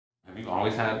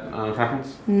always had a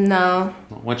preference? No.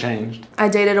 What changed? I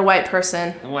dated a white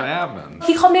person. What happened?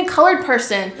 He called me a colored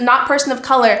person, not person of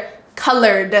color.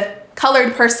 Colored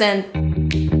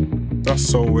person. That's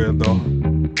so weird though.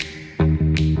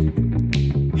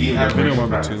 Do you have a racial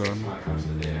preference too, when it comes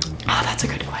to dating? Oh, that's a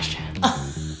good question.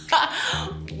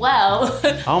 Well.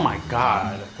 Oh my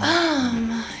God.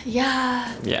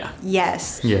 Yeah. Yeah.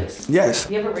 Yes. Yes. Yes.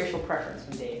 Do you have a racial preference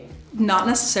when dating? Not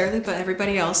necessarily, but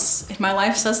everybody else in my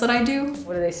life says that I do.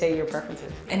 What do they say your preference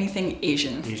is? Anything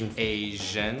Asian.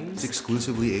 Asians? It's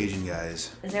exclusively Asian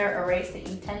guys. Is there a race that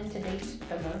you tend to date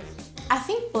the most? I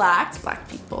think black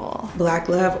people. Black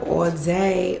love all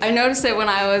day. I noticed it when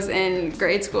I was in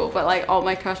grade school, but like all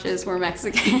my crushes were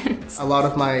Mexicans. A lot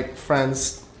of my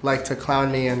friends like to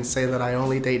clown me and say that I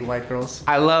only date white girls.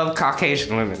 I love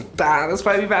Caucasian women. That's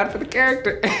probably bad for the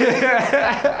character.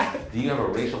 Do you have a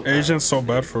racial preference? Asian's so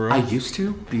bad for real. I used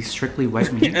to be strictly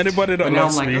white meat. Anybody that but now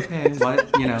loves I'm like, me. okay,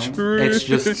 what, you know, it's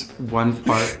just one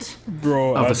part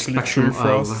Bro, of a actually spectrum true for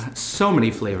of us. so many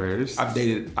flavors. I've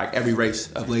dated like every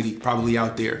race of lady probably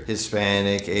out there.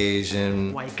 Hispanic,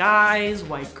 Asian. White guys,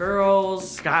 white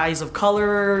girls, guys of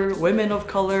color, women of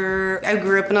color. I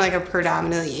grew up in like a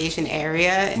predominantly Asian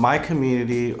area. My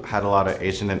community had a lot of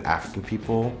Asian and African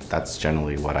people. That's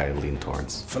generally what I lean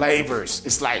towards. Flavors.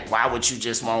 It's like, why would you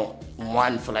just want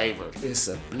one flavor? It's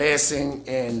a blessing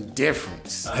in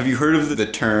difference. Have you heard of the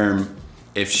term,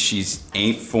 if she's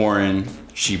ain't foreign,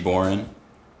 she boring?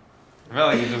 I feel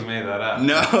like you just made that up.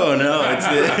 No, it's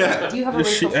it. Do you have a If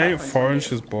racial she ain't preference? foreign,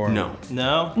 she's boring. No.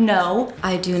 No? No.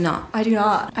 I do not. I do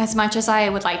not. As much as I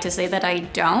would like to say that I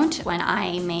don't, when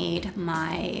I made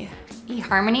my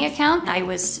eHarmony account, I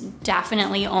was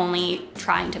definitely only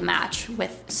trying to match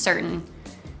with certain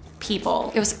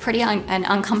people. It was pretty an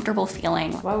uncomfortable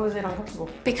feeling. Why was it uncomfortable?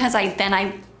 Because I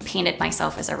painted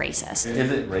myself as a racist. Is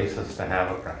it racist to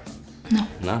have a preference?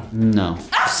 No. No.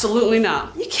 Absolutely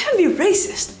not. You can't be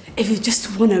racist if you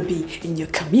just want to be in your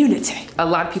community. A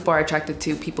lot of people are attracted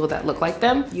to people that look like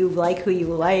them. You like who you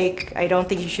like. I don't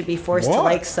think you should be forced to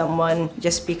like someone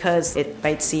just because it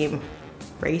might seem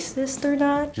racist or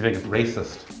not. Do you think it's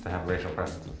racist to have racial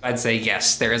preferences? I'd say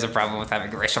yes, there is a problem with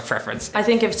having a racial preference. I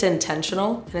think if it's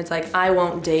intentional and it's like, I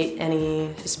won't date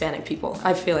any Hispanic people,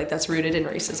 I feel like that's rooted in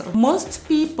racism. Most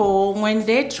people, when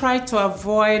they try to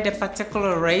avoid a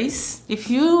particular race, if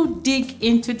you dig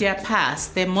into their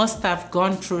past, they must have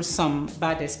gone through some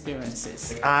bad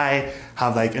experiences. I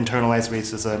have like internalized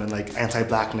racism and like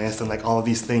anti-blackness and like all of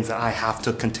these things that I have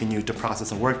to continue to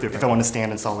process and work through if I want to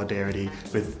stand in solidarity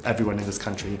with everyone in this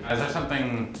country. Is there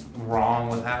something wrong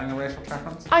with having a racial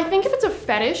preference? I think if it's a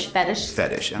fetish.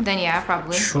 Fetish, yeah. Then yeah,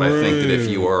 probably. But I think that if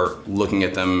you are looking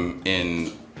at them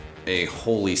in a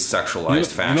wholly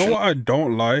sexualized fashion. You know what I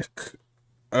don't like?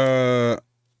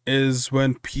 Is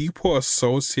when people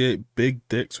associate big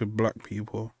dicks with black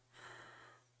people.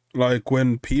 Like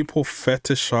when people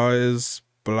fetishize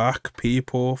black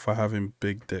people for having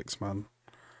big dicks, man.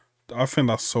 I think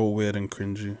that's so weird and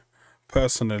cringy.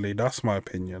 Personally, that's my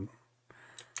opinion.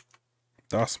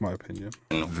 That's my opinion.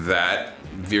 That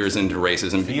veers into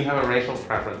racism. Do you have a racial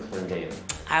preference when dating?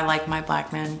 I like my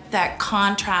black men. That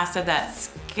contrast of that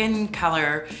skin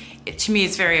color, to me,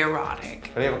 it's very erotic.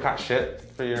 Have you ever caught shit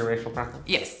for your racial preference?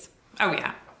 Yes. Oh,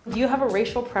 yeah. Do you have a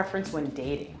racial preference when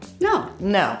dating? No.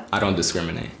 No. I don't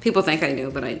discriminate. People think I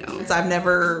do, but I don't. I've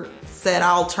never said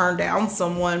I'll turn down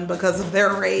someone because of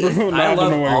their race. I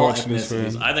love all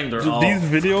ethnicities. I think they're all These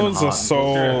videos are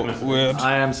so weird.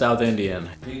 I am South Indian.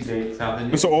 Do you date South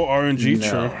Indian? It's all RNG,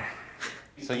 No. true.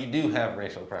 So you do have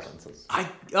racial preferences.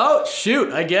 Oh,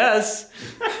 shoot, I guess.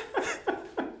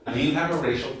 Do you have a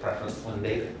racial preference when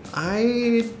dating?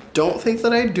 I don't think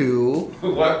that I do.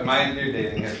 What might your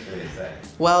dating history say?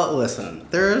 Well, listen,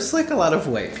 there's like a lot of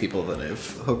white people that I've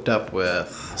hooked up with,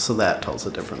 so that tells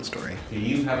a different story. Do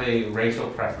you have a racial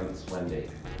preference when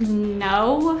dating?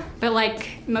 No, but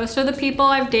like most of the people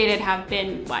I've dated have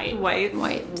been white.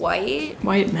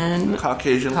 White men.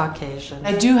 Caucasian. Caucasian.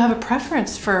 I do have a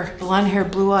preference for blonde hair,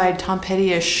 blue-eyed, Tom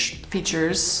Petty-ish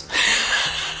features.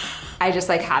 I just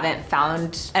like haven't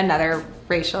found another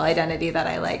racial identity that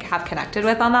I like have connected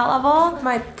with on that level.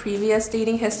 My previous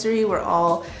dating history were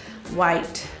all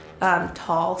white,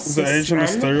 tall, cis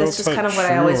men. That's just kind of what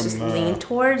I always just leaned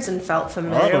towards and felt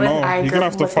familiar with. You're gonna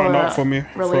have to find out for me.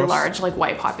 Really first. large like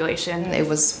white population. It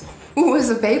was who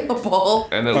was available.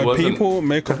 And it Like people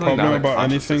make a problem about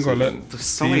anything or let There's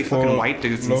so many fucking white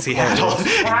dudes in Seattle.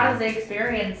 How does the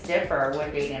experience differ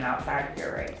when dating outside of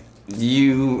your race?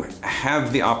 You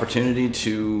have the opportunity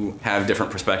to have different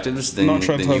perspectives than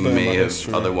you may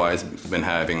have otherwise been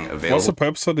having available. What's the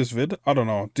purpose of this vid? I don't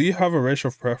know. Do you have a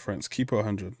racial preference? Keep it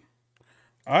 100.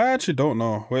 I actually don't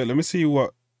know. Wait, let me see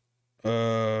what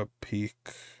the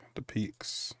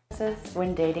peaks.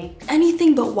 When dating.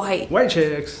 Anything but white. White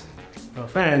chicks. No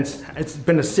offense. It's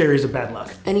been a series of bad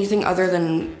luck. Anything other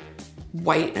than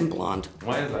white and blonde.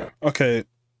 Why is that? Okay.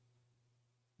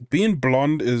 Being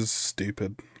blonde is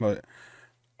stupid. Like,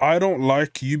 I don't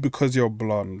like you because you're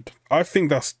blonde. I think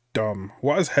that's dumb.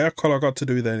 What has hair color got to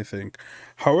do with anything?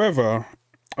 However,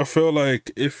 I feel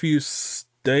like if you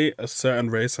date a certain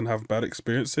race and have bad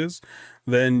experiences,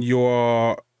 then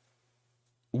you're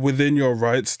within your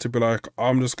rights to be like,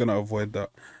 I'm just gonna avoid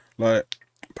that. Like,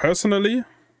 personally,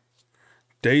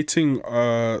 dating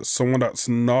someone that's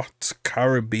not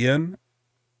Caribbean,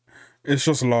 it's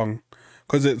just long,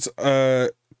 because it's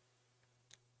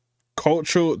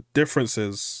cultural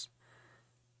differences.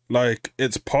 Like,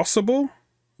 it's possible,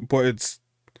 but it's,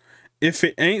 if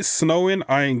it ain't snowing,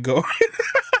 I ain't going.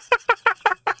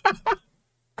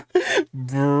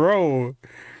 Bro,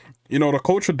 you know, the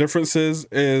cultural differences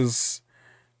is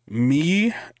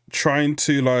me trying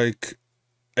to like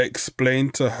explain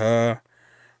to her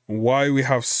why we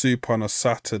have soup on a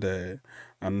Saturday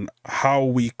and how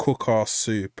we cook our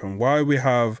soup and why we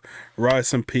have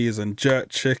rice and peas and jerk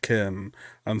chicken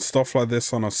and stuff like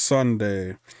this on a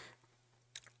Sunday.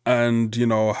 And, you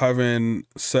know, having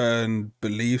certain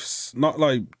beliefs, not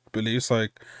like beliefs,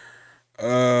 like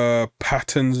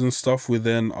patterns and stuff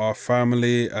within our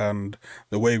family and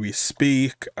the way we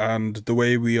speak and the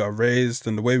way we are raised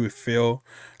and the way we feel.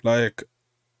 Like,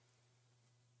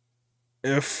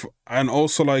 and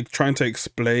also like trying to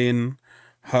explain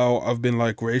how I've been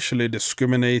like racially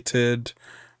discriminated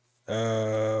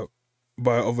by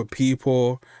other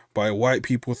people, by white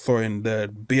people throwing their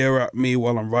beer at me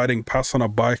while I'm riding past on a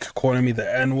bike, calling me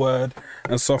the N-word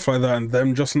and stuff like that, and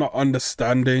them just not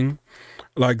understanding.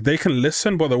 Like, they can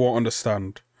listen, but they won't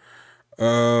understand.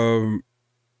 You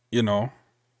know,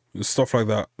 stuff like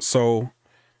that. So,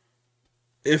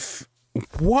 if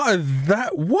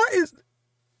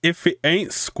it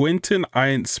ain't squinting, I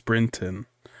ain't sprinting.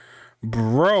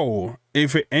 Bro,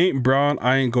 if it ain't brown,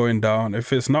 I ain't going down.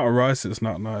 If it's not rice, it's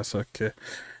not nice. Okay.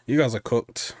 You guys are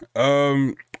cooked.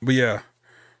 But yeah,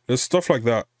 there's stuff like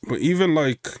that. But even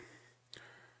like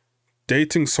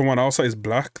dating someone else that is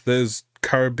black, there's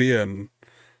Caribbean,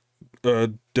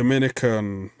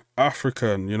 Dominican,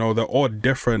 African, you know, they're all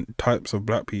different types of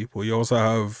black people. You also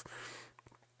have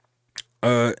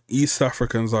East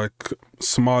Africans like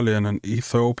Somalian and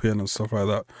Ethiopian and stuff like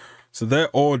that. So they're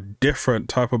all different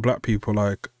type of black people.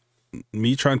 Like,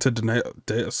 me trying to date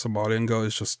a Somalian girl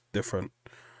is just different.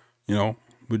 You know,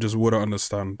 we just wouldn't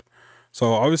understand.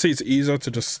 So obviously it's easier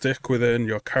to just stick within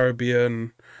your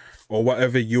Caribbean or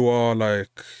whatever you are,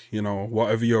 like, you know,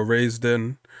 whatever you're raised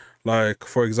in. Like,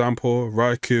 for example,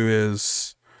 Raikou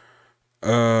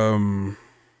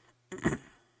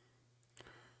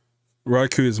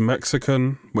is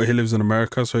Mexican, but he lives in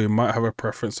America, so he might have a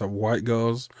preference of white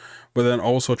girls. But then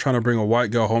also trying to bring a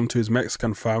white girl home to his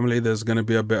Mexican family, there's going to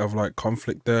be a bit of like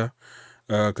conflict there,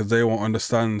 because they won't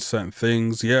understand certain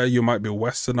things. Yeah, you might be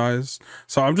westernized.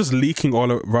 So I'm just leaking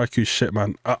all of Raikou's shit,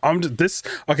 man.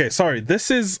 Okay, sorry, this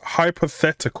is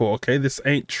hypothetical, okay? This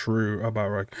ain't true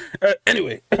about Raikou.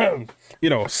 Anyway, you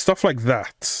know, stuff like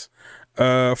that.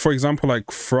 For example,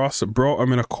 like Frost, bro,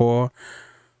 I'm in a core.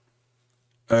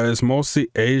 It's mostly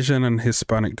Asian and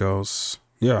Hispanic girls.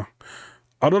 Yeah.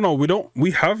 I don't know.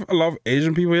 We have a lot of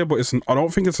Asian people here, but I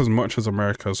don't think it's as much as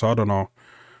America, so I don't know.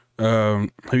 Have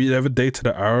you ever dated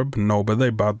an Arab? No, but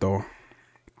they bad though.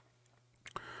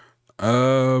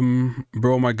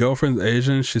 Bro, my girlfriend's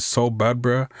Asian. She's so bad,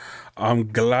 bro. I'm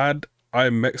glad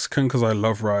I'm Mexican because I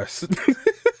love rice.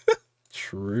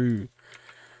 True.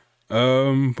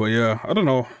 But yeah, I don't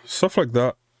know. Stuff like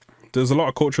that. There's a lot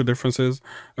of cultural differences.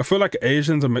 I feel like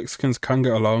Asians and Mexicans can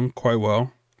get along quite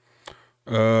well.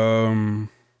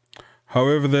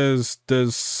 However, there's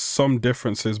some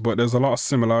differences, but there's a lot of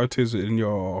similarities in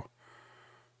your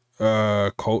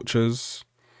cultures.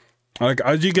 Like,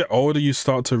 as you get older, you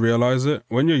start to realize it.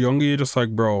 When you're younger, you're just like,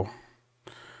 bro,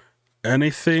 any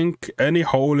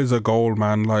hole is a goal,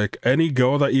 man. Like, any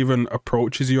girl that even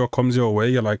approaches you or comes your way,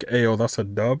 you're like, hey, oh, that's a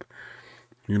dub,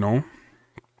 you know?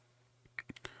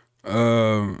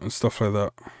 And stuff like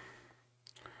that.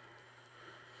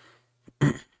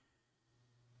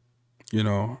 You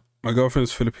know, my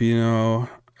girlfriend's Filipino.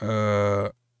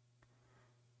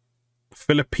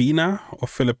 Filipina or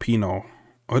Filipino?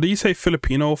 Or do you say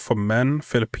Filipino for men,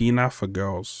 Filipina for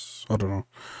girls? I don't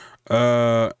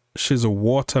know. She's a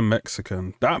water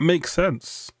Mexican. That makes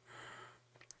sense.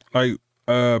 Like,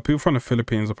 people from the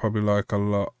Philippines are probably like a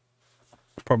lot,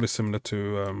 probably similar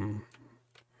to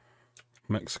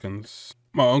Mexicans.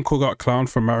 My uncle got clowned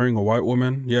for marrying a white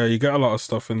woman. Yeah, you get a lot of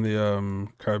stuff in the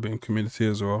Caribbean community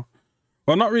as well.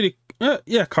 Well, not really.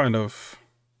 Yeah, kind of.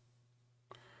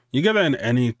 You get it in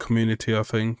any community, I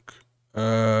think.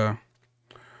 Don't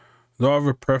have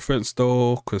a preference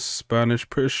though, because Spanish,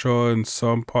 pretty sure in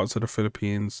some parts of the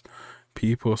Philippines,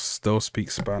 people still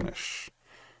speak Spanish.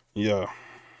 Yeah.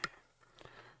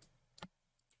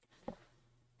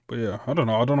 But yeah, I don't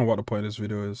know. I don't know what the point of this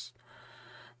video is.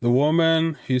 The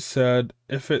woman who said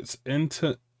if it's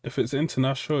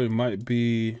international, it might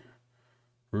be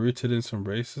rooted in some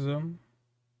racism.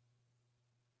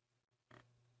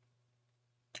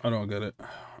 I don't get it.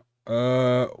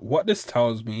 What this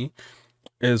tells me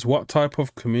is what type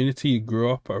of community you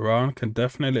grew up around can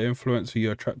definitely influence who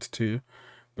you're attracted to,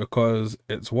 because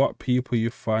it's what people you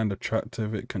find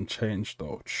attractive it can change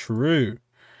though. True.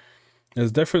 There's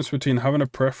a difference between having a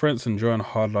preference and drawing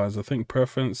hard lines. I think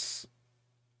preferences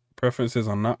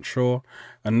are natural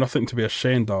and nothing to be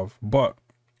ashamed of, but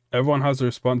everyone has a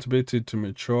responsibility to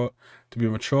be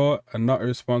mature and not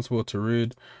irresponsible to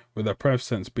rude with their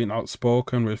preference, being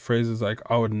outspoken with phrases like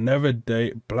I would never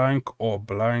date blank or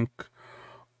blank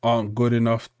aren't good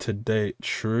enough to date.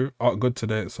 True. Aren't good to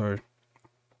date, sorry.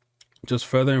 Just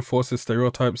further enforces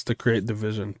stereotypes to create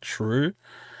division. True.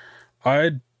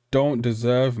 I don't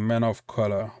deserve men of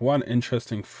color. One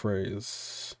interesting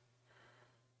phrase.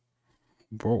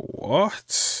 Bro,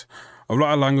 what? A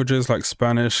lot of languages like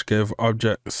Spanish give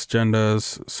objects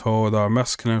genders, so there are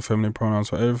masculine and feminine pronouns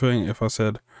for everything. If I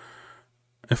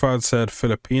had said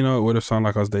Filipino, it would have sounded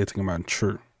like I was dating a man.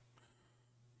 True.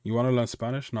 You want to learn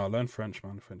Spanish? No, learn French,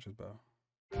 man. French is better.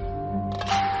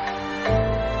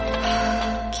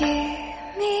 君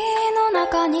の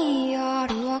中にあ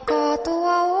る赤と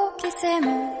青き線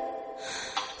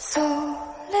それ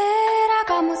ら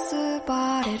が結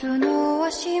ばれるのは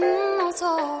心の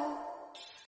像